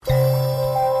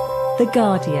The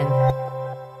Guardian.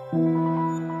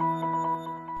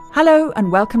 Hello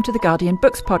and welcome to the Guardian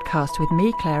Books podcast with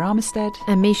me, Claire Armistead.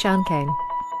 And me, Sian Kane.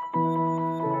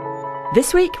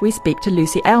 This week we speak to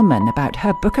Lucy Ellmann about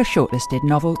her Booker shortlisted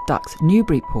novel Ducks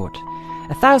Newburyport,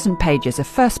 1,000 pages of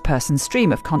first-person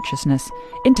stream of consciousness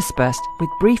interspersed with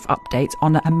brief updates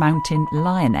on a mountain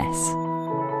lioness.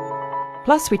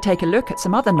 Plus we take a look at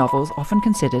some other novels often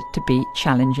considered to be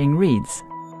challenging reads.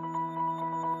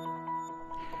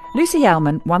 Lucy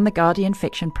Ellmann won the Guardian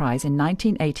Fiction Prize in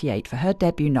 1988 for her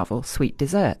debut novel Sweet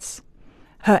Desserts.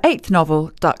 Her eighth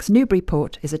novel, Ducks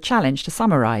Newburyport, is a challenge to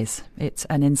summarise. It's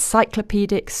an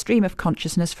encyclopedic stream of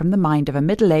consciousness from the mind of a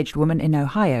middle-aged woman in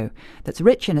Ohio that's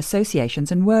rich in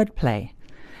associations and wordplay.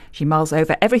 She mulls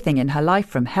over everything in her life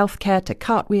from healthcare to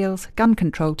cartwheels, gun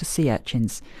control to sea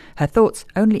urchins, her thoughts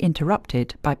only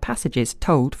interrupted by passages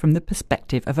told from the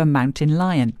perspective of a mountain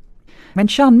lion. When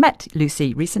Sian met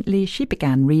Lucy recently, she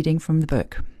began reading from the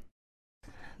book.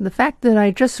 The fact that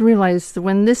I just realized that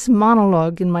when this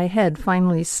monologue in my head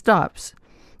finally stops,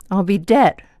 I'll be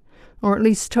dead, or at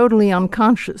least totally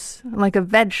unconscious, like a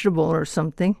vegetable or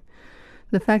something.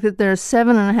 The fact that there are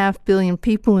 7.5 billion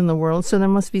people in the world, so there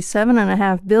must be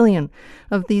 7.5 billion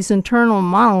of these internal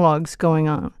monologues going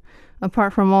on,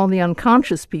 apart from all the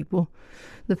unconscious people.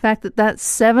 The fact that that's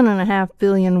 7.5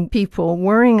 billion people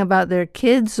worrying about their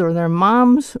kids or their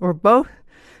moms or both,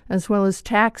 as well as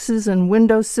taxes and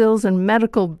windowsills and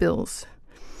medical bills.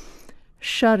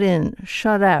 Shut in,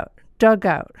 shut out,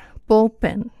 dugout,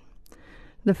 bullpen.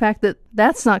 The fact that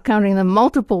that's not counting the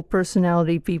multiple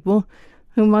personality people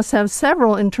who must have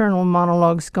several internal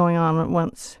monologues going on at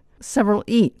once, several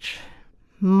each.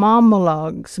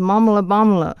 Monologues, momala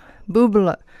bomala,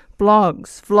 boobala,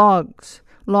 blogs, vlogs,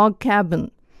 log cabin,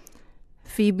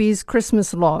 Phoebe's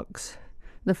Christmas logs.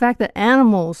 The fact that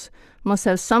animals must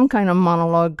have some kind of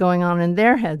monologue going on in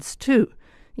their heads, too,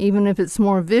 even if it's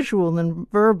more visual than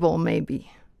verbal,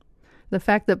 maybe. The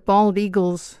fact that bald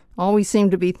eagles always seem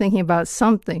to be thinking about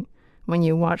something when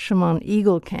you watch them on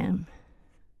Eagle Cam.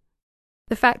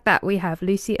 The fact that we have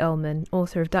Lucy Ellmann,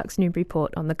 author of Ducks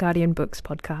Newburyport, on the Guardian Books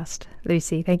podcast.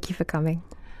 Lucy, thank you for coming.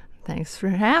 Thanks for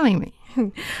having me.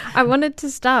 I wanted to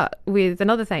start with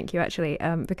another thank you, actually,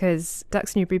 because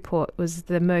Ducks Newburyport was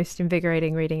the most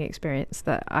invigorating reading experience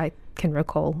that I can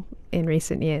recall in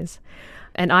recent years.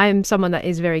 And I'm someone that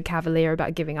is very cavalier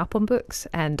about giving up on books,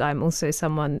 and I'm also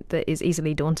someone that is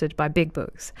easily daunted by big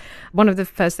books. One of the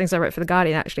first things I wrote for The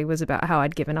Guardian, actually, was about how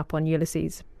I'd given up on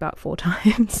Ulysses about 4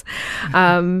 times.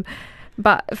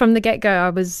 But from the get-go,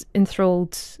 I was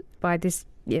enthralled by this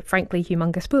frankly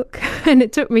humongous book, and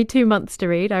it took me 2 months to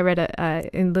read. I read it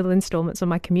in little installments on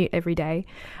my commute every day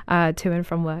to and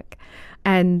from work,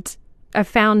 and I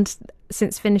found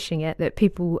since finishing it that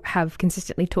people have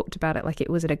consistently talked about it like it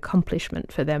was an accomplishment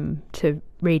for them to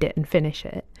read it and finish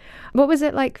it. What was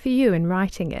it like for you in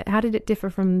writing it? How did it differ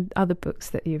from other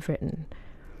books that you've written?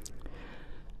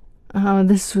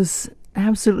 This was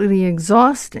absolutely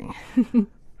exhausting.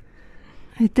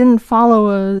 It didn't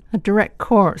follow a direct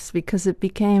course because it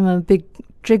became a big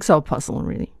jigsaw puzzle,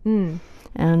 really.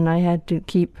 And I had to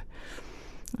keep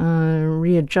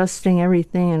readjusting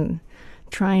everything and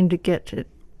trying to get it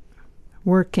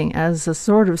working as a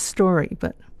sort of story,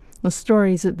 but the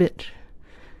story's a bit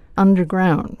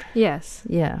underground. Yes.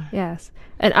 Yeah. Yes.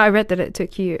 And I read that it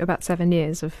took you about 7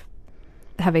 years of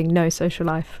having no social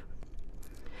life.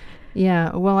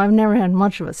 Yeah, well, I've never had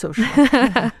much of a social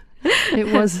life. It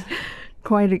was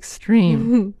quite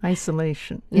extreme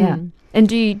isolation. Yeah. And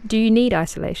do you need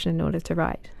isolation in order to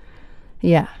write?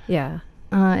 Yeah. Yeah.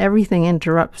 Everything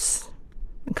interrupts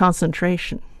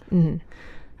concentration.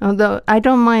 Although I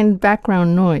don't mind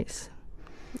background noise.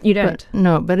 You don't?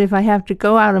 But if I have to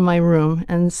go out of my room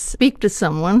and speak to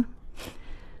someone,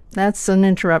 that's an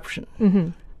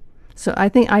interruption. So I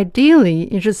think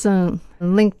ideally you just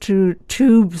link to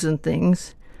tubes and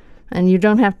things, and you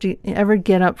don't have to ever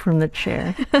get up from the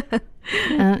chair.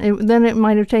 Then it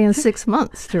might have taken 6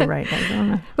 months to write. I don't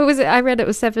know. What was it? I read it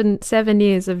was seven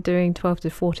years of doing 12 to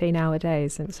 14-hour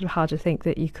days, and it's sort of hard to think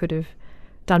that you could have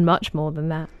done much more than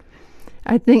that.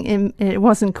 I think it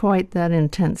wasn't quite that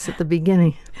intense at the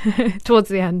beginning. Towards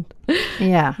the end.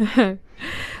 Yeah.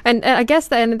 And I guess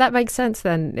that makes sense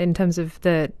then in terms of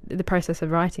the process of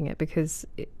writing it, because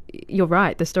you're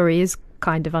right, the story is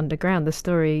kind of underground. The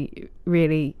story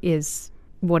really is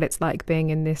what it's like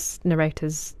being in this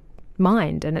narrator's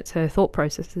mind, and it's her thought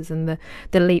processes and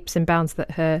the leaps and bounds that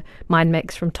her mind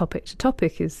makes from topic to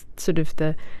topic is sort of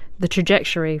the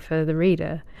trajectory for the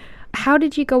reader. How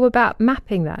did you go about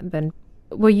mapping that then?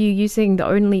 Were you using the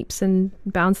own leaps and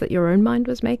bounds that your own mind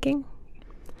was making?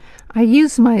 I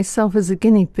use myself as a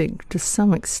guinea pig to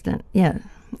some extent, yeah.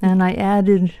 And I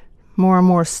added more and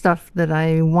more stuff that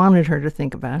I wanted her to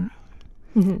think about.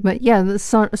 Mm-hmm. But yeah, the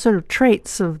sort of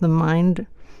traits of the mind,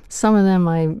 some of them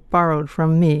I borrowed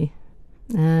from me,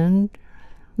 and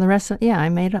the rest, I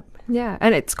made up. Yeah,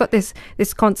 and it's got this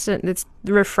constant, this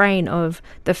refrain of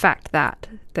the fact that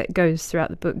goes throughout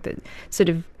the book that sort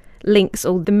of links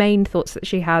all the main thoughts that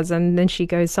she has, and then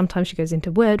sometimes she goes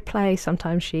into wordplay,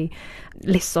 sometimes she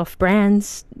lists off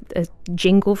brands, a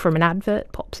jingle from an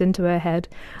advert pops into her head,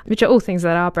 which are all things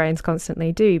that our brains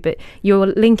constantly do, but you're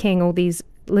linking all these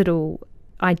little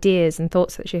ideas and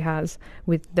thoughts that she has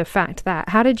with the fact that.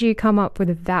 How did you come up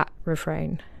with that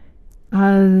refrain?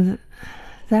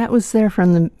 That was there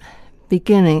from the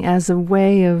beginning as a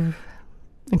way of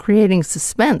creating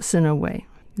suspense in a way.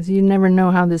 Because you never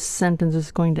know how this sentence is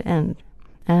going to end.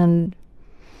 And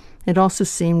it also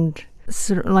seemed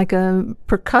sort of like a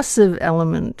percussive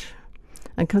element,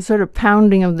 like a sort of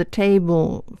pounding of the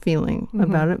table feeling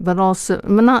about it, but also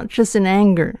not just in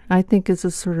anger. I think it's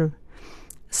a sort of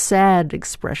sad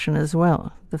expression as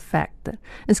well, the fact that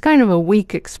it's kind of a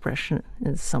weak expression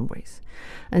in some ways.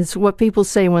 And it's what people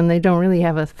say when they don't really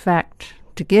have a fact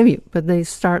to give you, but they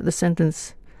start the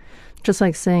sentence just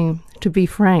like saying, to be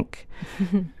frank.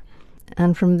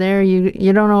 And from there,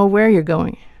 you don't know where you're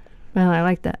going. And I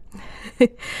like that.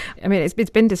 I mean,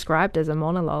 it's been described as a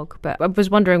monologue, but I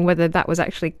was wondering whether that was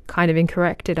actually kind of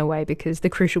incorrect in a way, because the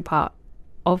crucial part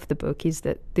of the book is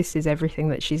that this is everything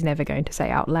that she's never going to say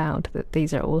out loud, that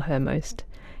these are all her most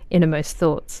innermost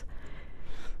thoughts.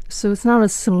 So it's not a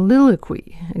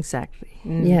soliloquy, exactly.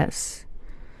 Yes.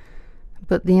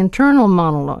 But the internal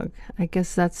monologue, I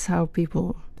guess that's how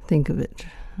people think of it.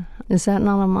 Is that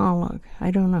not a monologue? I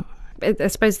don't know. I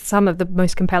suppose some of the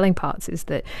most compelling parts is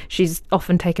that she's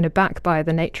often taken aback by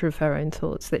the nature of her own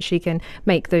thoughts, that she can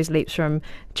make those leaps from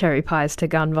cherry pies to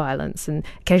gun violence, and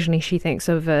occasionally she thinks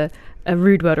of a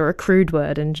rude word or a crude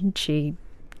word, and she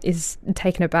is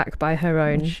taken aback by her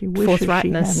own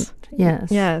forthrightness.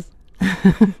 Yes.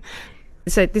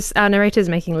 So our narrator is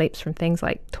making leaps from things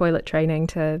like toilet training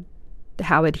to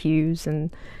Howard Hughes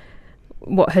and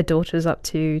what her daughter's up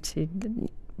to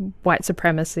white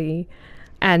supremacy.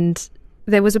 And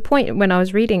there was a point when I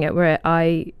was reading it where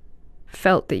I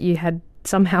felt that you had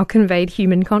somehow conveyed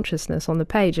human consciousness on the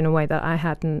page in a way that I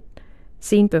hadn't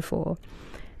seen before.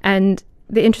 And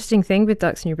the interesting thing with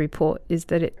Ducks Newburyport is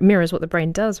that it mirrors what the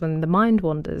brain does when the mind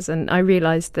wanders. And I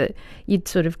realised that you'd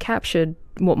sort of captured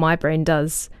what my brain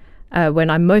does when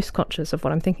I'm most conscious of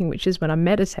what I'm thinking, which is when I'm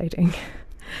meditating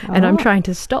and I'm trying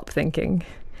to stop thinking.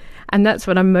 And that's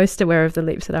when I'm most aware of the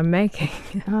leaps that I'm making.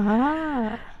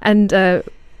 And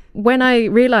when I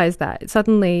realised that,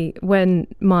 suddenly when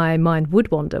my mind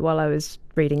would wander while I was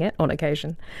reading it on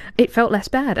occasion, it felt less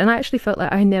bad. And I actually felt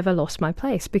like I never lost my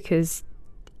place, because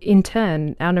in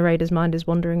turn, our narrator's mind is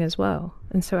wandering as well.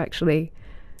 And so actually,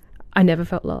 I never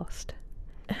felt lost.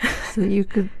 So you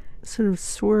could sort of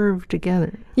swerve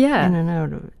together in and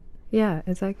out of it. Yeah,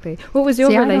 exactly. What was your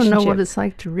relationship? I don't know what it's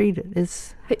like to read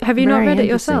it. Have you not read it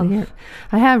yourself? Yeah.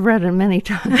 I have read it many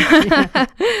times.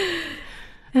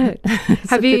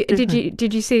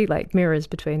 Did you see like mirrors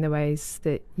between the ways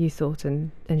that you thought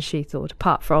and she thought,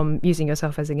 apart from using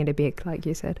yourself as a guinea pig, like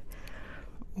you said?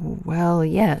 Well,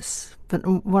 yes. But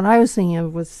what I was thinking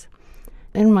of was,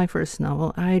 in my first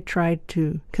novel, I tried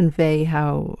to convey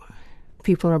how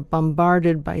people are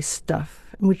bombarded by stuff,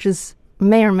 which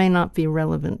may or may not be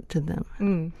relevant to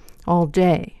them all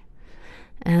day.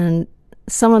 And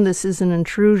some of this is an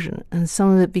intrusion, and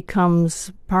some of it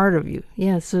becomes part of you.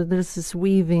 Yeah, so there's this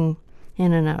weaving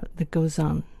in and out that goes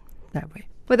on that way.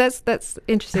 Well, that's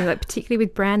interesting, like particularly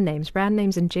with brand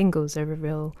names and jingles are a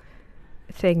real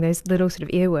thing, those little sort of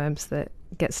earworms that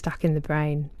get stuck in the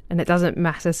brain, and it doesn't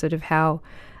matter sort of how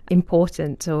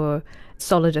important or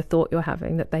solid a thought you're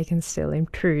having, that they can still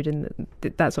intrude, and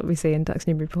that's what we see in Ducks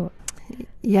Newburyport.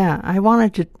 Yeah, I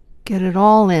wanted to get it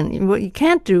all in. What you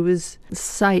can't do is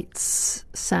sights,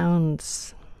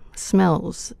 sounds,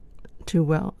 smells too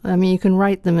well. I mean, you can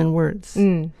write them in words,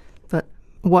 but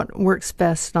what works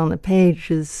best on the page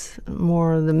is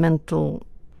more the mental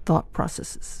thought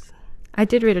processes. I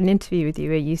did read an interview with you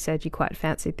where you said you quite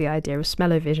fancied the idea of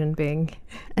smell-o-vision being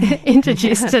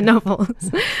introduced to novels.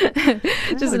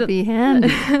 That would be handy.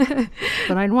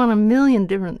 But I'd want a million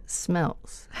different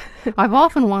smells. I've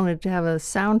often wanted to have a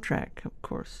soundtrack, of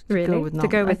course, to go with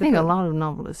novels. I think a lot of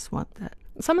novelists want that.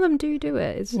 Some of them do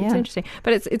it. It's interesting.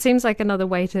 But it seems like another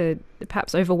way to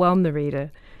perhaps overwhelm the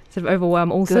reader, sort of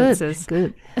overwhelm all senses.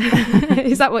 Good.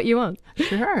 Is that what you want?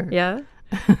 Sure. Yeah?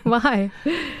 Why?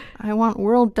 I want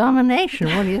world domination.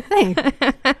 What do you think?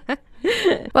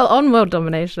 Well, on world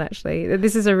domination, actually,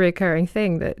 this is a recurring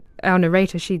thing that our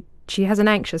narrator, she has an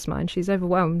anxious mind. She's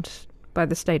overwhelmed by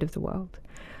the state of the world.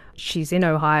 She's in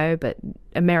Ohio, but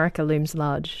America looms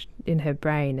large in her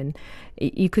brain. And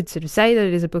you could sort of say that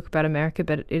it is a book about America,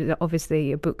 but it is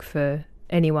obviously a book for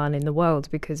anyone in the world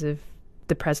because of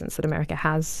the presence that America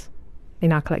has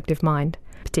in our collective mind,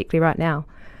 particularly right now.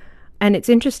 And it's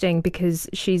interesting because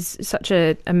she's such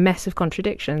a mess of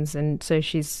contradictions. And so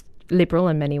she's liberal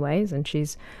in many ways, and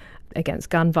she's against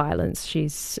gun violence.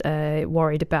 She's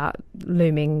worried about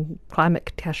looming climate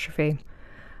catastrophe.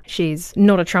 She's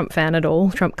not a Trump fan at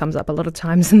all. Trump comes up a lot of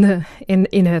times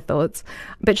in her thoughts.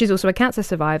 But she's also a cancer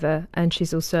survivor, and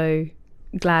she's also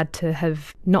glad to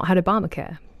have not had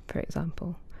Obamacare, for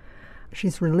example.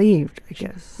 She's relieved, I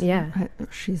guess. Yeah.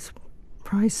 She's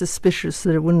probably suspicious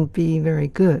that it wouldn't be very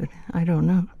good. I don't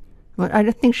know. But I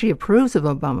think she approves of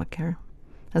Obamacare,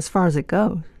 as far as it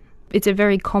goes. It's a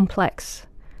very complex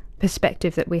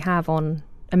perspective that we have on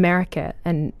America,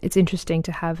 and it's interesting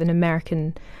to have an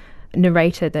American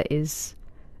narrator that is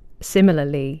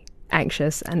similarly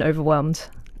anxious and overwhelmed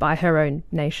by her own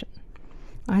nation.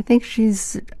 I think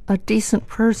she's a decent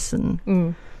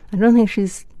person. I don't think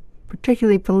she's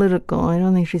particularly political. I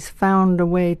don't think she's found a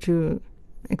way to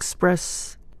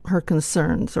express her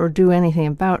concerns or do anything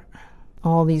about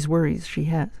all these worries she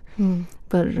has.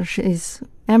 But she's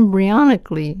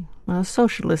embryonically a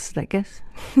socialist, I guess,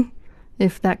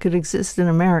 if that could exist in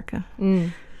America.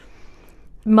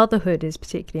 Motherhood is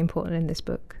particularly important in this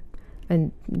book.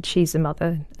 And she's a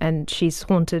mother, and she's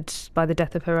haunted by the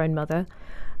death of her own mother.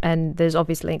 And there's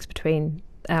obvious links between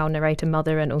our narrator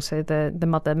mother and also the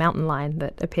mother mountain lion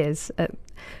that appears at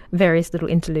various little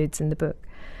interludes in the book.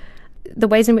 The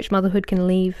ways in which motherhood can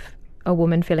leave a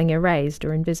woman feeling erased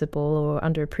or invisible or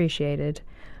underappreciated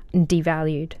and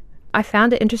devalued. I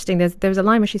found it interesting. There was a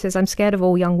line where she says, "I'm scared of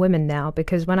all young women now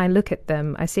because when I look at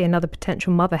them, I see another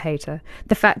potential mother hater.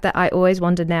 The fact that I always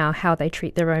wonder now how they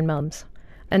treat their own mums."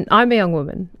 And I'm a young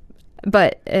woman,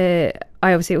 but I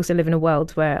obviously also live in a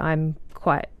world where I'm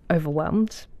quite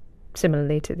overwhelmed,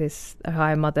 similarly to this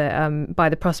Ohio mother, by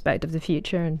the prospect of the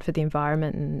future and for the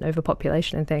environment and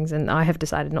overpopulation and things. And I have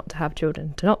decided not to have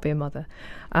children, to not be a mother.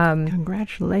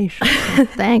 Congratulations.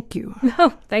 Thank you.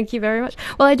 No, thank you very much.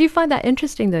 Well, I do find that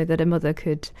interesting, though, that a mother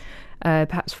could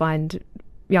perhaps find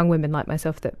young women like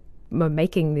myself that were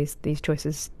making these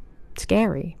choices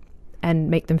scary and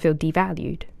make them feel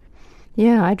devalued.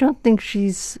 Yeah, I don't think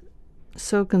she's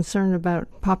so concerned about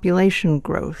population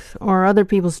growth or other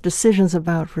people's decisions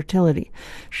about fertility.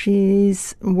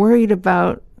 She's worried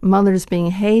about mothers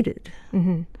being hated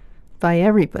by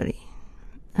everybody.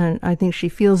 And I think she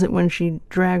feels it when she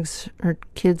drags her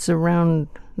kids around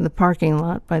the parking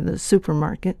lot by the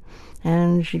supermarket.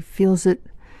 And she feels it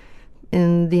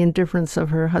in the indifference of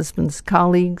her husband's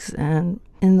colleagues and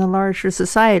in the larger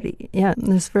society. Yeah,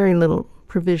 there's very little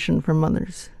provision for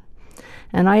mothers.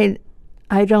 And I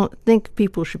don't think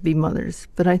people should be mothers,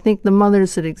 but I think the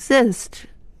mothers that exist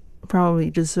probably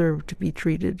deserve to be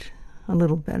treated a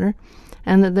little better,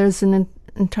 and that there's an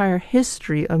entire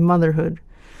history of motherhood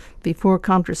before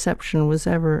contraception was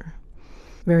ever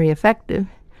very effective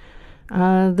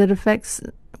that affects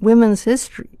women's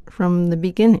history from the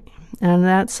beginning. And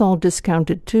that's all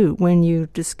discounted, too, when you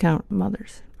discount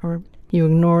mothers or you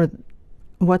ignore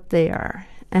what they are.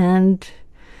 And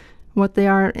what they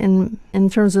are in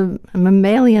terms of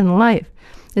mammalian life.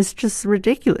 It's just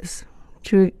ridiculous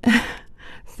to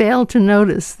fail to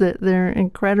notice that they're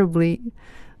incredibly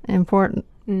important.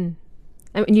 And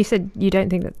you said you don't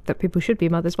think that people should be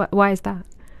mothers. Why is that?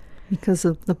 Because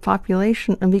of the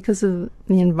population and because of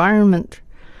the environment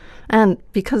and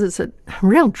because it's a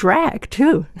real drag,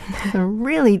 too. A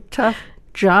really tough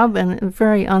job and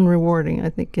very unrewarding, I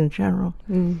think, in general.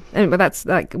 And well, that's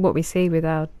like what we see with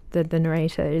the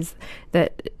narrator is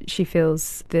that she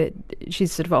feels that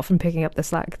she's sort of often picking up the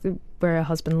slack where her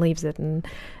husband leaves it, and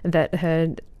that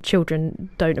her children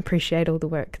don't appreciate all the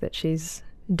work that she's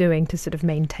doing to sort of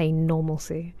maintain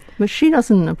normalcy. But she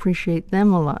doesn't appreciate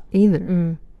them a lot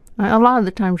either. A lot of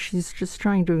the time she's just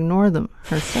trying to ignore them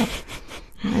herself.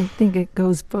 I think it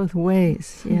goes both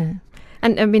ways, yeah.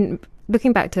 And I mean,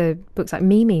 looking back to books like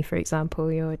Mimi, for example,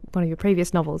 one of your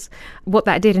previous novels, what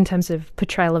that did in terms of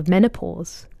portrayal of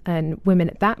menopause and women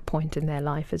at that point in their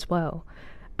life as well,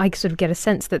 I sort of get a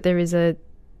sense that there's a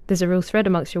real thread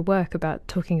amongst your work about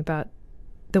talking about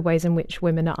the ways in which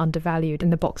women are undervalued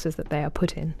and the boxes that they are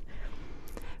put in.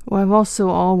 Well, I've also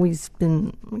always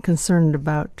been concerned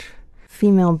about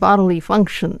female bodily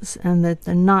functions and that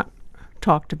they're not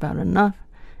talked about enough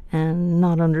and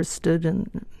not understood.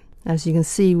 And as you can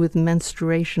see with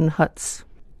menstruation huts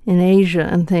in Asia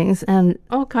and things, and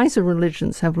all kinds of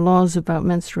religions have laws about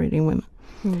menstruating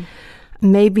women.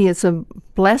 Maybe it's a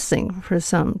blessing for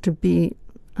some to be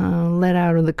let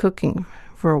out of the cooking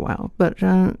for a while, but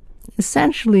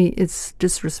essentially it's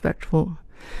disrespectful.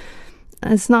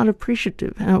 It's not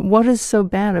appreciative. What is so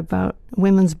bad about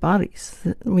women's bodies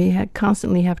that we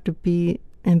constantly have to be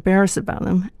embarrassed about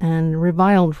them and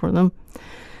reviled for them,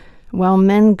 while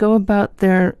men go about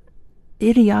their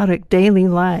idiotic daily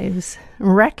lives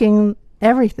wrecking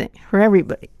everything for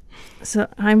everybody? So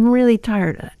I'm really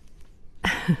tired of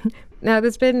it. Now,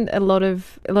 there's been a lot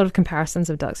of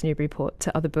comparisons of Ducks Newburyport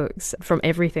to other books. From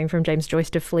everything from James Joyce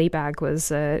to Fleabag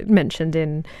was mentioned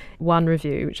in one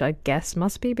review, which I guess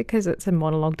must be because it's a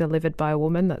monologue delivered by a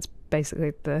woman. That's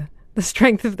basically the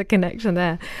strength of the connection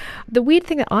there. The weird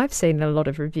thing that I've seen in a lot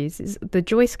of reviews is the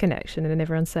Joyce connection, and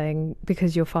everyone's saying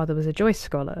because your father was a Joyce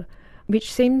scholar,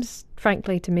 which seems,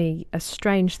 frankly, to me, a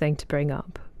strange thing to bring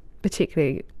up,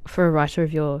 particularly for a writer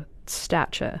of your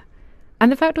stature.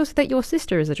 And the fact also that your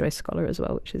sister is a Joyce scholar as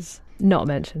well, which is not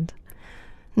mentioned.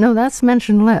 No, that's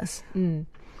mentioned less.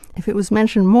 If it was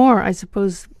mentioned more, I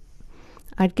suppose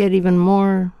I'd get even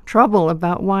more trouble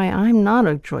about why I'm not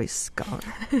a Joyce scholar.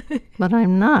 But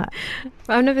I'm not.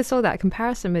 I never saw that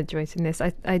comparison with Joyce in this.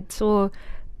 I saw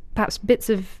perhaps bits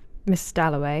of Miss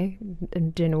Dalloway and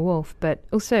Virginia Woolf, but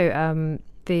also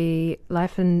the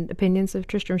Life and Opinions of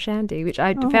Tristram Shandy, which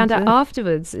I found out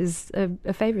afterwards is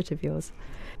a favourite of yours.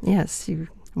 Yes,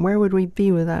 where would we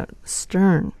be without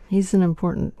Sterne? He's an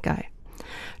important guy.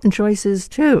 And Joyce is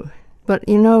too. But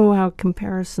you know how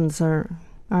comparisons are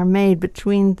made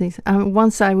between these.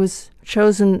 Once I was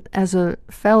chosen as a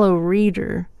fellow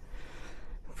reader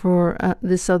for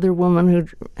this other woman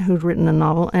who'd written a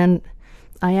novel, and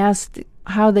I asked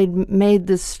how they'd made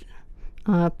this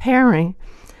pairing,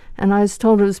 and I was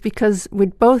told it was because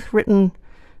we'd both written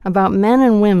about men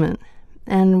and women,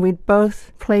 and we'd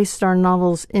both placed our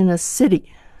novels in a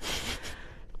city.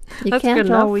 You That's can't good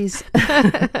enough. always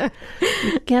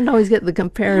you can't always get the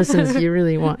comparisons you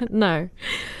really want. No.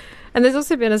 And there's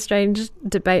also been a strange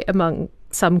debate among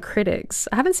some critics.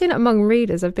 I haven't seen it among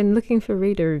readers. I've been looking for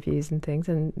reader reviews and things,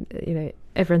 and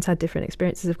everyone's had different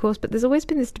experiences, of course, but there's always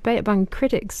been this debate among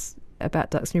critics about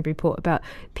Ducks Newburyport, about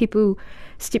people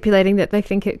stipulating that they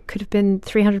think it could have been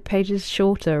 300 pages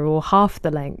shorter or half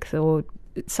the length, or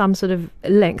some sort of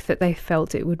length that they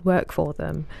felt it would work for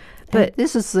them. But and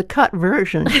this is the cut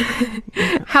version.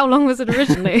 How long was it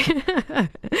originally?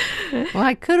 Well,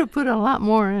 I could have put a lot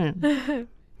more in.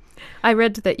 I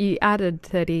read that you added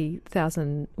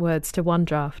 30,000 words to one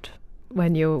draft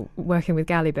when you're working with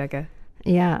Gallibegger.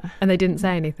 Yeah. And they didn't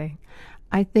say anything.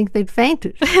 I think they'd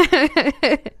fainted.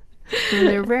 So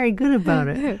they're very good about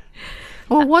it.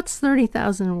 Well, what's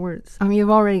 30,000 words? I mean, you've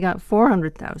already got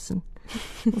 400,000.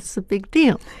 What's the big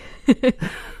deal?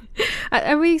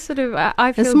 Are we sort of?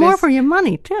 I feel it's more for your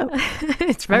money too.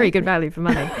 It's very good value for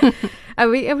money. Are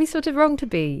we sort of wrong to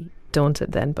be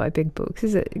daunted then by big books?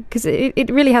 Is it because it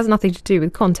really has nothing to do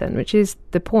with content, which is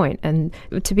the point? And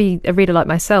to be a reader like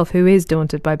myself who is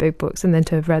daunted by big books, and then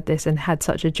to have read this and had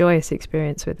such a joyous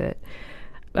experience with it,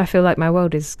 I feel like my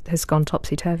world has gone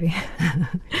topsy-turvy.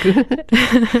 Good.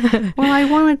 Well, I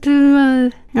wanted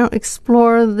to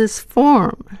explore this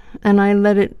form, and I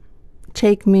let it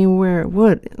take me where it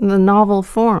would, in the novel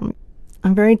form.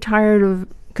 I'm very tired of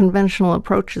conventional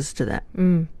approaches to that.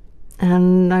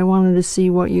 And I wanted to see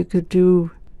what you could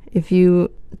do if you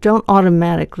don't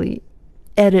automatically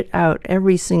edit out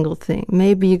every single thing.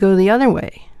 Maybe you go the other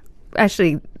way.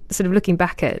 Actually, sort of looking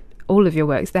back at all of your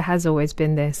works, there has always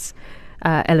been this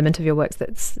element of your works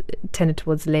that's tended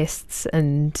towards lists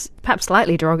and perhaps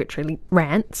slightly derogatorily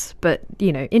rants, but,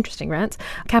 interesting rants,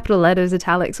 capital letters,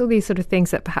 italics, all these sort of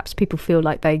things that perhaps people feel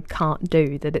like they can't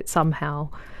do, that it's somehow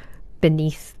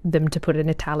beneath them to put in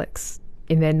italics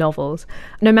in their novels.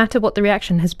 No matter what the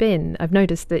reaction has been, I've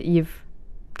noticed that you've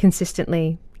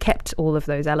consistently kept all of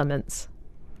those elements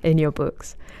in your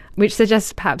books, which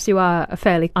suggests perhaps you are a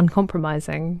fairly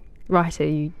uncompromising writer.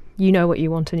 You know what you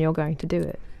want and you're going to do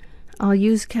it. I'll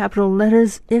use capital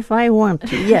letters if I want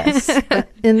to, yes. But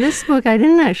in this book, I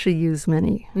didn't actually use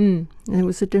many. It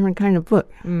was a different kind of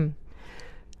book.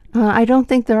 I don't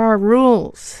think there are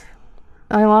rules.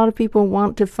 A lot of people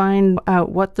want to find out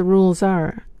what the rules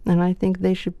are, and I think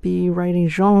they should be writing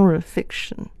genre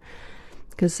fiction,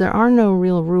 because there are no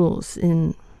real rules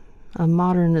in a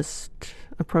modernist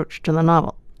approach to the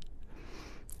novel.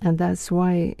 And that's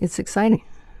why it's exciting.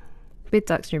 With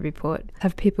Ducks Newburyport,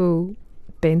 have people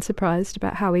been surprised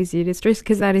about how easy it is to read?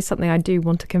 Because that is something I do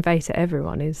want to convey to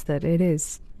everyone, is that it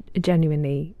is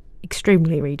genuinely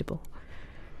extremely readable.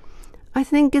 I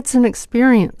think it's an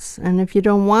experience, and if you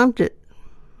don't want it,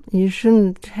 you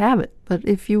shouldn't have it. But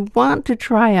if you want to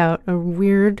try out a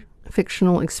weird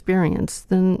fictional experience,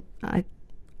 then I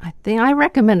think I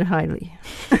recommend it highly.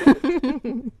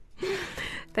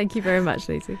 Thank you very much,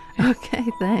 Lucy. Okay,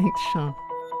 thanks, Sean.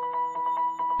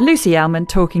 Lucy Ellmann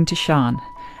talking to Sean,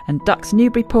 and Duck's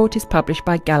Newburyport is published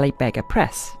by Galley Beggar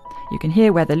Press. You can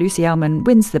hear whether Lucy Ellmann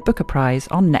wins the Booker Prize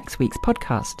on next week's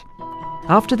podcast.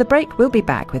 After the break, we'll be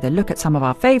back with a look at some of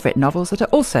our favourite novels that are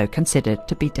also considered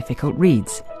to be difficult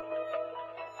reads.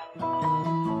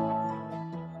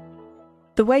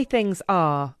 The way things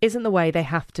are isn't the way they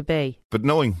have to be. But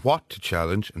knowing what to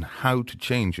challenge and how to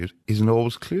change it isn't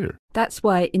always clear. That's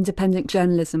why independent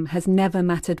journalism has never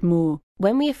mattered more.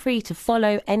 When we are free to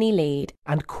follow any lead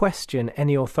and question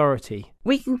any authority,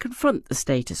 we can confront the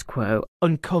status quo,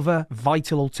 uncover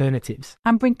vital alternatives,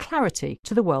 and bring clarity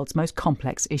to the world's most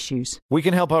complex issues. We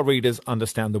can help our readers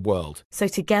understand the world. So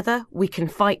together we can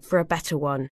fight for a better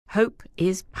one. Hope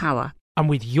is power. And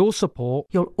with your support,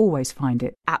 you'll always find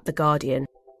it at The Guardian.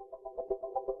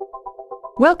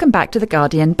 Welcome back to The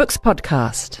Guardian Books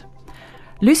Podcast.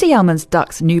 Lucy Ellmann's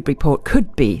Duck's Newburyport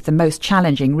could be the most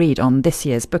challenging read on this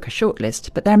year's Booker shortlist,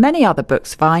 but there are many other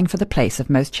books vying for the place of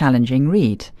most challenging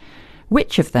read.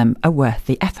 Which of them are worth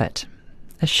the effort?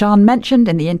 As Sean mentioned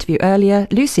in the interview earlier,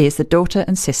 Lucy is the daughter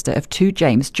and sister of two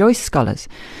James Joyce scholars,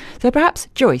 so perhaps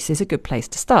Joyce is a good place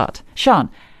to start. Sean,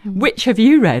 which have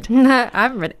you read? No, I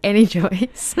haven't read any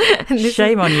Joyce.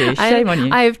 Shame on you, shame on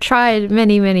you. I've tried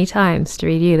many, many times to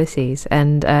read Ulysses,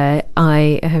 and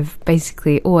I have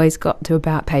basically always got to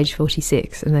about page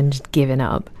 46 and then just given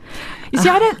up. You see,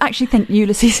 I don't actually think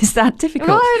Ulysses is that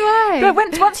difficult. Why? But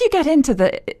once you get into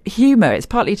the humour, it's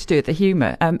partly to do with the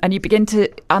humour, and you begin to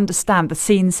understand the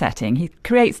scene setting. He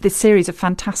creates this series of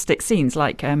fantastic scenes,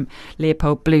 like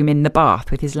Leopold Bloom in the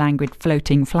bath with his languid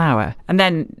floating flower. And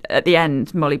then at the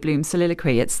end, Molly Bloom's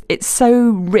soliloquy. It's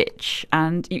so rich,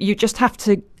 and you just have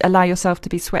to allow yourself to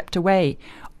be swept away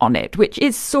on it, which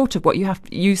is sort of what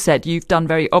you said you've done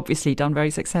very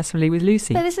successfully with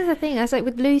Lucy. But this is the thing, I was like,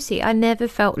 with Lucy, I never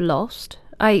felt lost.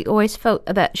 I always felt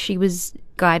that she was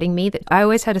guiding me, that I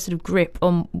always had a sort of grip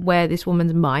on where this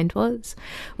woman's mind was.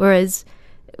 Whereas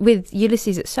with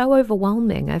Ulysses, it's so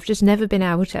overwhelming. I've just never been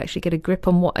able to actually get a grip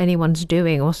on what anyone's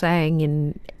doing or saying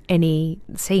in any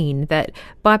scene, that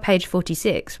by page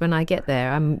 46, when I get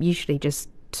there, I'm usually just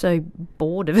so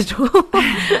bored of it all,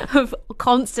 of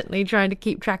constantly trying to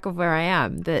keep track of where I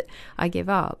am, that I give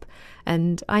up.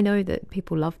 And I know that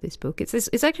people love this book.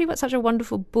 It's actually got such a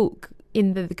wonderful book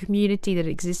in the community that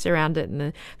exists around it, and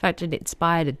the fact that it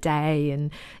inspired a day,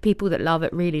 and people that love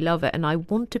it really love it. And I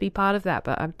want to be part of that,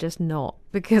 but I'm just not,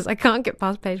 because I can't get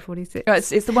past page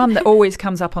 46. It's the one that always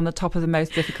comes up on the top of the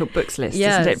most difficult books list,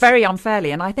 yes. Isn't it? Very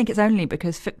unfairly. And I think it's only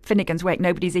because Finnegan's Wake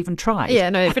nobody's even tried. Yeah,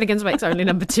 no, Finnegan's Wake's only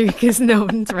number 2 because no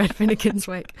one's read Finnegan's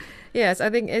Wake. Yes, I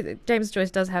think James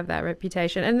Joyce does have that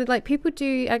reputation. And like, people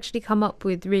do actually come up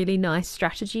with really nice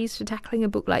strategies for tackling a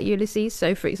book like Ulysses.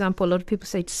 So, for example, a lot of people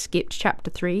say to skip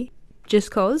chapter 3.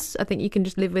 Just cause. I think you can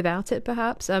just live without it,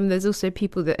 perhaps. There's also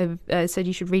people that have said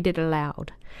you should read it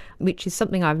aloud, which is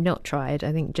something I've not tried.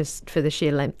 I think just for the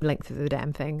sheer length of the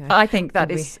damn thing. I think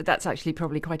that's actually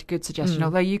probably quite a good suggestion,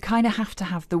 although you kind of have to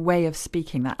have the way of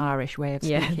speaking, that Irish way of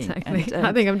speaking. Yeah, exactly. And,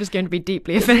 I think I'm just going to be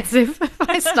deeply offensive if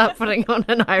I start putting on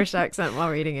an Irish accent while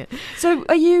reading it. So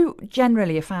are you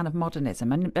generally a fan of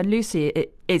modernism? And Lucy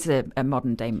is a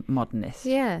modern-day modernist.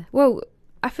 Yeah, well,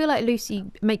 I feel like Lucy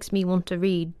makes me want to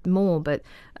read more, but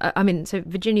so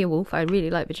Virginia Woolf, I really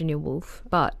like Virginia Woolf,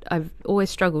 but I've always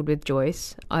struggled with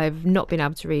Joyce. I've not been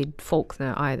able to read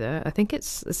Faulkner either. I think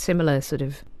it's a similar sort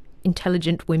of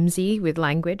intelligent whimsy with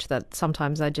language that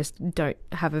sometimes I just don't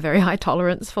have a very high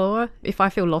tolerance for. If I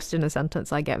feel lost in a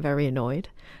sentence, I get very annoyed,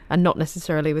 and not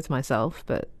necessarily with myself,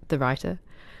 but the writer.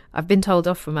 I've been told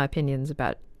off for my opinions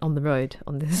about On the Road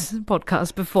on this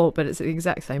podcast before, but it's the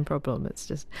exact same problem. It's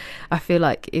just, I feel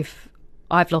like if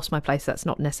I've lost my place, that's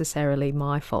not necessarily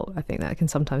my fault. I think that can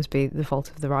sometimes be the fault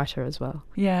of the writer as well.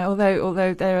 Yeah,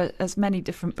 although there are as many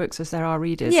different books as there are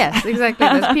readers. Yes, exactly.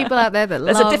 There's people out there that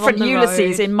there's love a different On the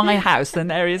Ulysses Road in my house than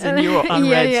there is in your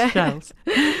unread shelves.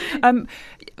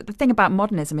 The thing about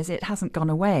modernism is it hasn't gone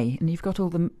away, and you've got all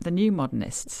the new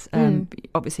modernists.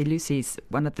 Obviously, Lucy's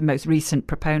one of the most recent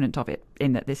proponent of it,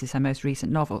 in that this is her most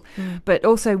recent novel. But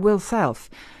also Will Self,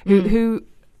 who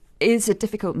is a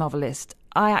difficult novelist.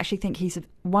 I actually think he's a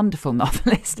wonderful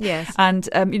novelist. Yes. And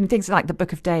things like The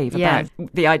Book of Dave, about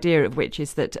the idea of which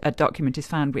is that a document is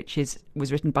found which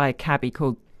was written by a cabbie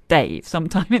called Dave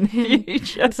sometime in the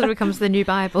future. It sort of becomes the new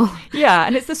Bible. Yeah,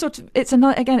 and it's the sort of, it's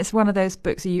one of those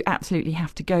books that you absolutely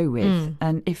have to go with.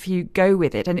 And if you go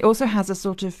with it, and it also has a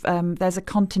sort of, there's a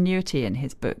continuity in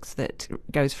his books that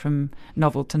goes from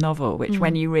novel to novel, which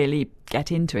when you really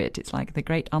get into it, it's like the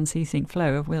great unceasing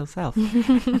flow of Will Self.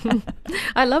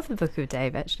 I love the Book of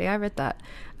Dave, actually. I read that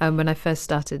when I first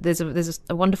started. There's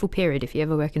a wonderful period, if you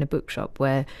ever work in a bookshop,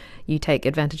 where you take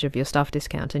advantage of your staff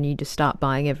discount and you just start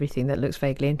buying everything that looks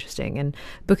vaguely interesting. And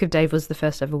Book of Dave was the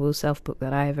first ever Will Self book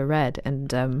that I ever read.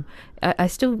 And I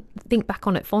still think back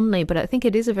on it fondly, but I think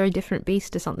it is a very different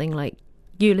beast to something like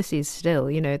Ulysses still.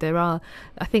 You know,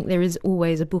 I think there is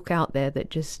always a book out there that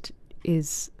just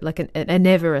is like an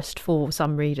Everest for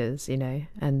some readers, you know,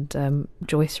 and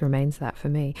Joyce remains that for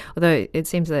me. Although it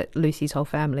seems that Lucy's whole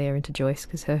family are into Joyce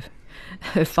because her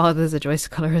father's a Joyce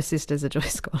scholar, her sister's a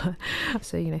Joyce scholar.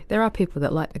 So, you know, there are people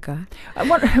that like the guy.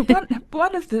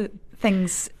 One of the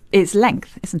things is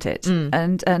length, isn't it?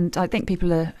 And I think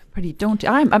people are pretty daunted.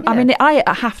 I mean, I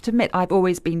have to admit, I've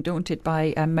always been daunted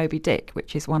by Moby Dick,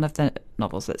 which is one of the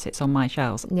novels that sits on my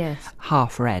shelves,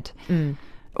 half read.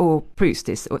 Or Proust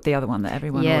is the other one that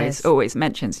everyone always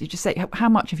mentions. You just say, how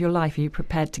much of your life are you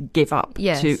prepared to give up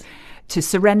to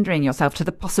surrendering yourself to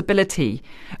the possibility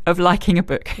of liking a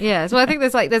book? Yes, well, I think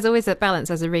there's always that balance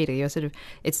as a reader. You're sort of,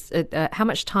 it's how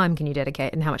much time can you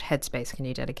dedicate and how much headspace can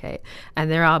you dedicate?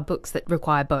 And there are books that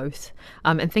require both.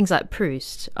 And things like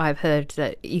Proust, I've heard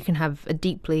that you can have a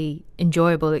deeply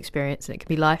enjoyable experience and it can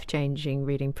be life-changing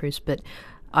reading Proust, but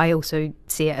I also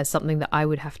see it as something that I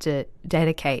would have to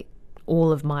dedicate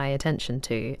all of my attention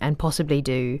to, and possibly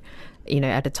do, you know,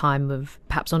 at a time of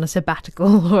perhaps on a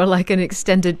sabbatical or like an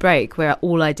extended break where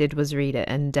all I did was read it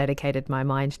and dedicated my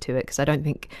mind to it. Because I don't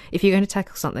think if you're going to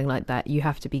tackle something like that, you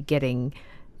have to be getting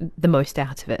the most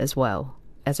out of it as well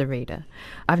as a reader.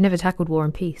 I've never tackled War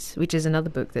and Peace, which is another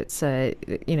book that's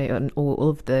you know, on all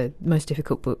of the most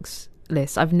difficult books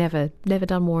list. I've never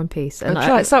done War and Peace.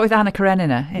 And Start with Anna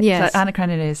Karenina. Yes. Anna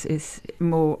Karenina is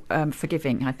more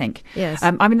forgiving, I think. Yes.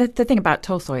 I mean, the thing about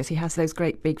Tolstoy is he has those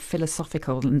great big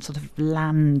philosophical and sort of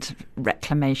land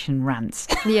reclamation rants.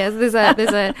 Yes, there's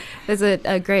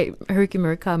a great Haruki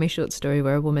Murakami short story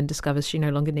where a woman discovers she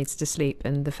no longer needs to sleep,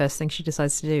 and the first thing she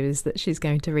decides to do is that she's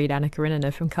going to read Anna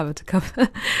Karenina from cover to cover,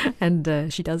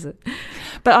 and she does it.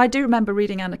 But I do remember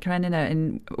reading Anna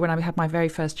Karenina when I had my very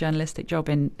first journalistic job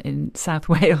in South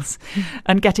Wales,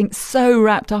 and getting so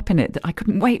wrapped up in it that I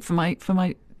couldn't wait for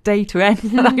my day to end,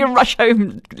 and I could rush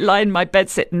home, lie in my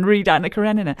bedsit, and read Anna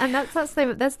Karenina. And that's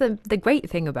the great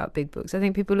thing about big books. I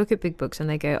think people look at big books and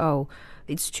they go, "Oh,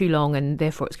 it's too long, and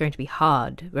therefore it's going to be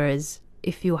hard." Whereas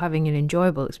if you're having an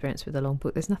enjoyable experience with a long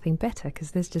book, there's nothing better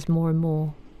because there's just more and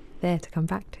more there to come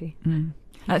back to.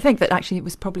 I think that actually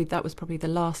that was probably the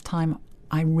last time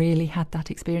I really had that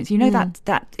experience. You know,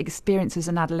 that experience as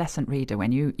an adolescent reader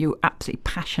when you're absolutely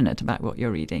passionate about what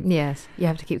you're reading. Yes, you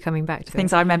have to keep coming back to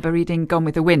things. I remember reading Gone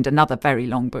with the Wind, another very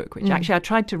long book, which actually I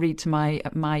tried to read to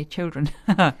my children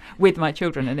with my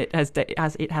children, and it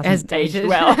hasn't aged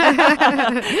well.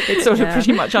 It's sort of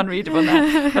pretty much unreadable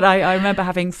now. But I remember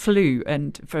having flu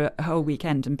and for a whole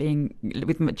weekend and being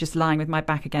just lying with my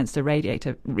back against a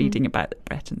radiator reading about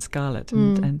Brett and Scarlett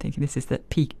and thinking, this is the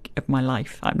peak of my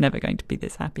life. I'm never going to be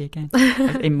this happy again,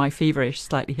 in my feverish,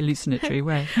 slightly hallucinatory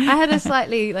way. I had a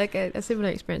slightly a similar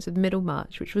experience with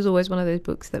Middlemarch, which was always one of those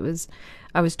books that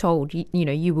I was told, you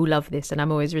know, you will love this, and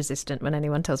I'm always resistant when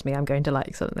anyone tells me I'm going to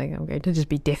like something. I'm going to just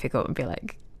be difficult and be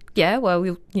like, yeah, well,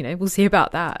 we'll see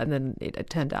about that. And then it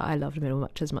turned out I loved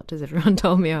Middlemarch as much as everyone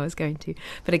told me I was going to.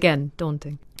 But again,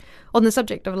 daunting. On the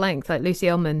subject of length, like Lucy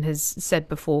Ellmann has said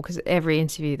before, because every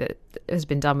interview that has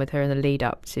been done with her in the lead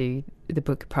up to the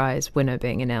Booker Prize winner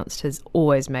being announced has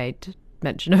always made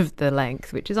mention of the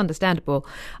length, which is understandable.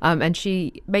 And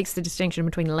she makes the distinction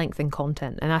between length and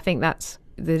content. And I think that's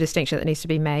the distinction that needs to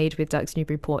be made with Ducks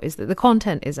Newburyport, is that the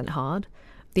content isn't hard.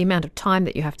 The amount of time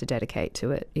that you have to dedicate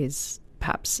to it is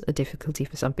perhaps a difficulty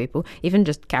for some people. Even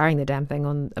just carrying the damn thing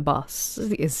on a bus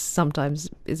is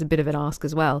a bit of an ask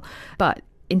as well. But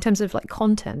in terms of like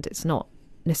content, it's not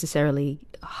necessarily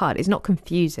hard. It's not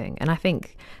confusing. And I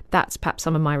think that's perhaps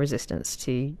some of my resistance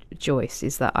to Joyce,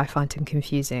 is that I find him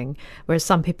confusing, whereas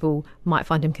some people might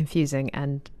find him confusing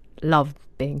and love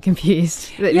being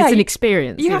confused. It's an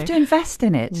experience. You have to invest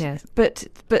in it. Yes. But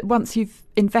once you've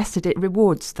invested, it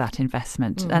rewards that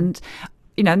investment. And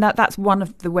you know, and that's one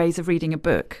of the ways of reading a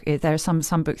book. There are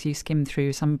some books you skim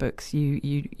through, some books you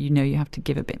know you have to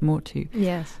give a bit more to.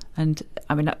 Yes. And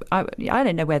I mean, I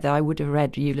don't know whether I would have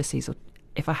read Ulysses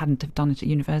if I hadn't have done it at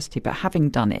university. But having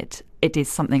done it, it is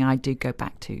something I do go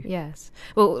back to. Yes.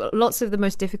 Well, lots of the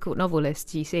most difficult novel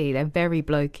lists you see, they're very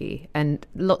blokey. And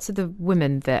lots of the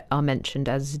women that are mentioned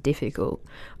as difficult,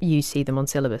 you see them on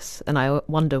syllabus. And I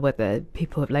wonder whether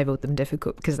people have labelled them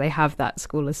difficult because they have that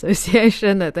school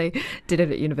association that they did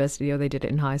it at university or they did it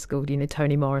in high school. You know,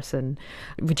 Toni Morrison,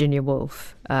 Virginia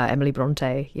Woolf, Emily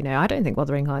Bronte. You know, I don't think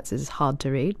Wuthering Heights is hard to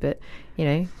read, but, you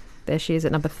know, there she is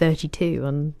at number 32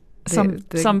 on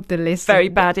the list. Very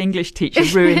bad English teacher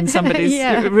ruined somebody's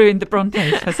ruined the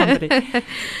Brontes for somebody.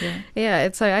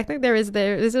 So I think there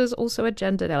is also a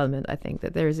gendered element. I think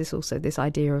that there is this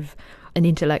idea of an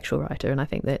intellectual writer, and I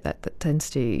think that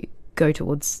tends to go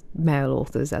towards male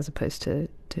authors as opposed to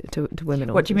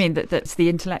women authors. What do you mean that's the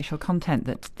intellectual content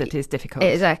that is difficult?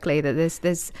 Exactly. That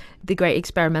there's the great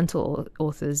experimental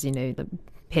authors, you know,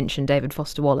 Pinch and David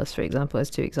Foster Wallace, for example, as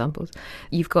two examples.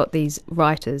 You've got these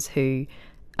writers who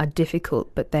are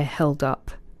difficult, but they're held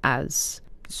up as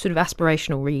sort of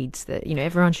aspirational reads that, you know,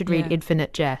 everyone should read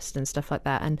Infinite Jest and stuff like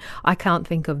that. And I can't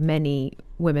think of many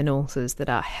women authors that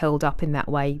are held up in that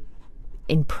way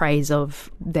in praise of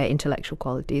their intellectual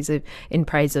qualities, in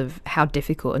praise of how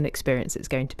difficult an experience it's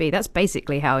going to be. That's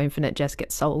basically how Infinite Jest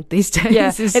gets sold these days.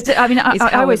 Yeah,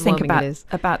 I always think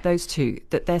about those two,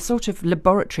 that they're sort of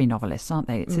laboratory novelists, aren't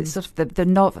they? It's sort of the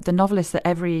novelists that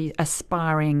every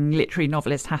aspiring literary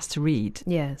novelist has to read.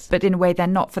 Yes. But in a way, they're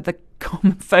not for the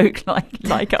common folk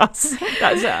like us.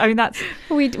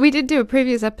 We did do a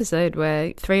previous episode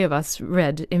where three of us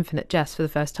read Infinite Jest for the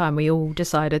first time. We all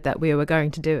decided that we were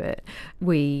going to do it.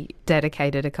 We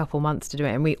dedicated a couple months to do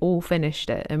it, and we all finished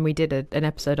it. And we did an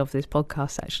episode of this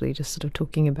podcast actually, just sort of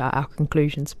talking about our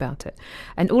conclusions about it.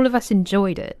 And all of us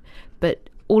enjoyed it, but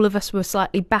all of us were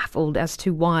slightly baffled as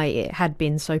to why it had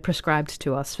been so prescribed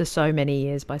to us for so many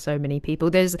years by so many people.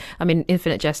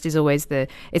 Infinite Jest is always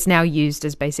it's now used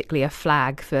as basically a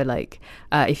flag for, like,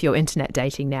 if you're internet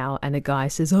dating now and a guy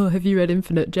says, "Oh, have you read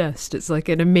Infinite Jest?" It's like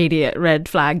an immediate red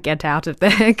flag, get out of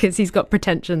there, because he's got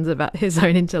pretensions about his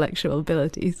own intellectual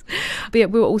abilities. But yeah,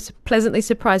 we were also pleasantly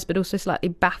surprised, but also slightly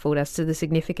baffled as to the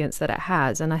significance that it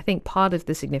has. And I think part of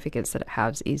the significance that it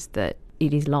has is that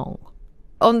it is long.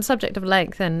 On the subject of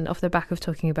length, and off the back of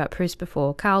talking about Proust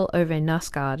before, Karl Ove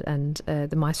Knausgaard and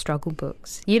the My Struggle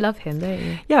books. You love him, don't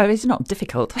you? Yeah, it's not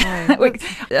difficult. No.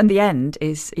 And the end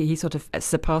is, he sort of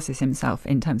surpasses himself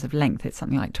in terms of length. It's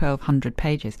something like 1,200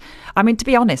 pages. I mean, to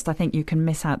be honest, I think you can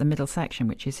miss out the middle section,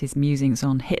 which is his musings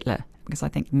on Hitler, because I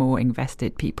think more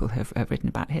invested people have written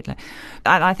about Hitler.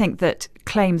 And I think that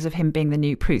claims of him being the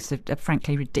new Proust are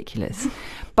frankly ridiculous.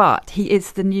 But he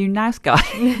is the new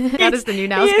Knausgaard. That is the new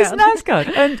Knausgaard. He is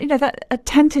Knausgaard. And, you know, that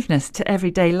attentiveness to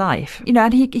everyday life, you know,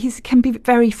 and he can be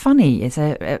very funny.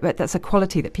 That's a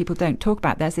quality that people don't talk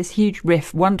about. There's this huge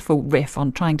wonderful riff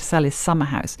on trying to sell his summer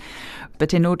house.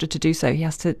 But in order to do so, he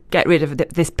has to get rid of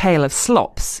this pail of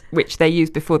slops, which they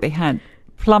used before they had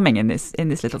plumbing in this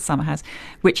little summer house,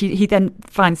 which he then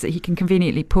finds that he can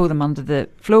conveniently pour them under the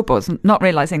floorboards, not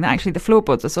realising that actually the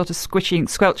floorboards are sort of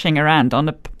squelching around on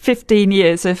 15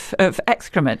 years of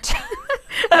excrement.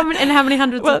 And how many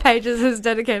hundreds of pages is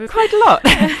dedicated? Quite a lot.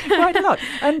 Quite a lot.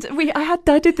 And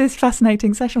I did this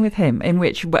fascinating session with him, in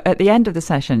which at the end of the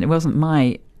session, it wasn't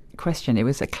my question, it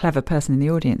was a clever person in the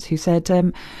audience who said,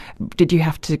 did you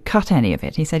have to cut any of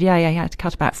it? He said, yeah, he had to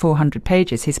cut about 400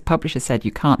 pages. His publisher said,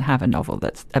 you can't have a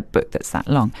book that's that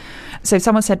long. So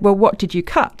someone said, well, what did you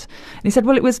cut? And he said,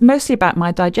 well, it was mostly about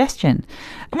my digestion.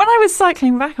 And when I was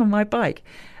cycling back on my bike,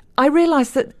 I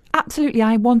realised that absolutely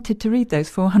I wanted to read those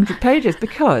 400 pages,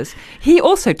 because he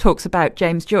also talks about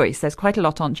James Joyce. There's quite a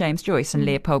lot on James Joyce and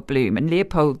Leopold Bloom. And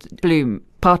Leopold Bloom,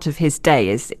 part of his day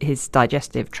is his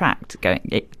digestive tract,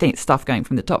 stuff going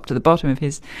from the top to the bottom of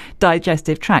his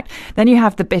digestive tract. Then you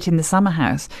have the bit in the summer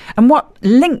house. And what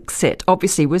links it,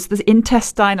 obviously, was the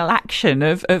intestinal action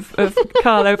of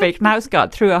Karl Ove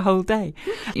Knausgaard through a whole day.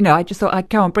 You know, I just thought,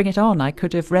 go on, bring it on. I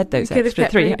could have read those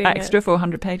extra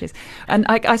 400 pages. And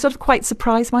I sort of quite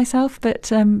surprised myself,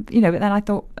 but, but then I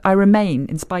thought, I remain,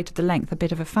 in spite of the length, a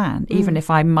bit of a fan, even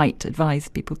if I might advise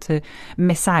people to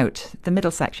miss out the middle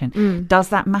section. Does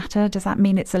that matter? Does that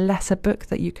mean it's a lesser book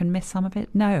that you can miss some of it?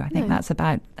 No, I think that's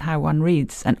about how one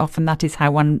reads, and often that is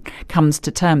how one comes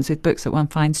to terms with books that one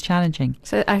finds challenging.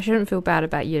 So I shouldn't feel bad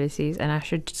about Ulysses, and I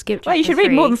should skip chapter 3. Well, you should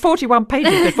read more than 41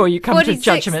 pages before you come to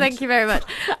judgment. Thank you very much.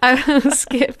 I will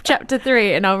skip chapter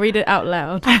 3 and I'll read it out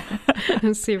loud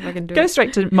and see if I can do it. Go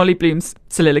straight to Molly Bloom's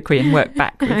soliloquy and work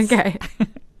backwards. Okay.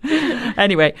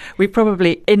 Anyway, we've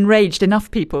probably enraged enough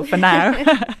people for now.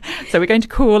 So we're going to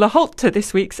call a halt to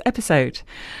this week's episode.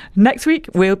 Next week,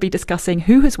 we'll be discussing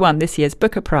who has won this year's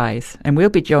Booker Prize, and we'll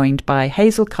be joined by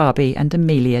Hazel Carby and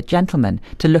Amelia Gentleman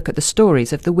to look at the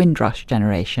stories of the Windrush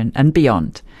generation and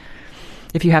beyond.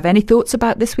 If you have any thoughts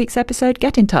about this week's episode,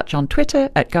 get in touch on Twitter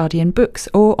at Guardian Books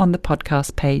or on the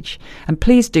podcast page. And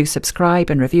please do subscribe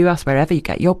and review us wherever you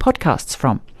get your podcasts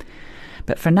from.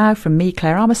 But for now, from me,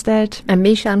 Claire Armistead. And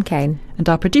me, Sian Kane. And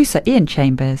our producer, Ian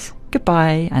Chambers.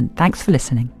 Goodbye, and thanks for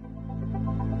listening.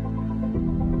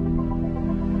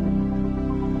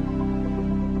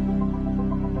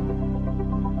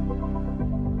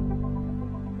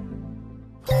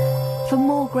 For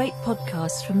more great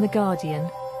podcasts from The Guardian,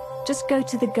 just go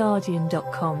to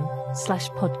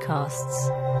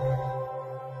theguardian.com/podcasts.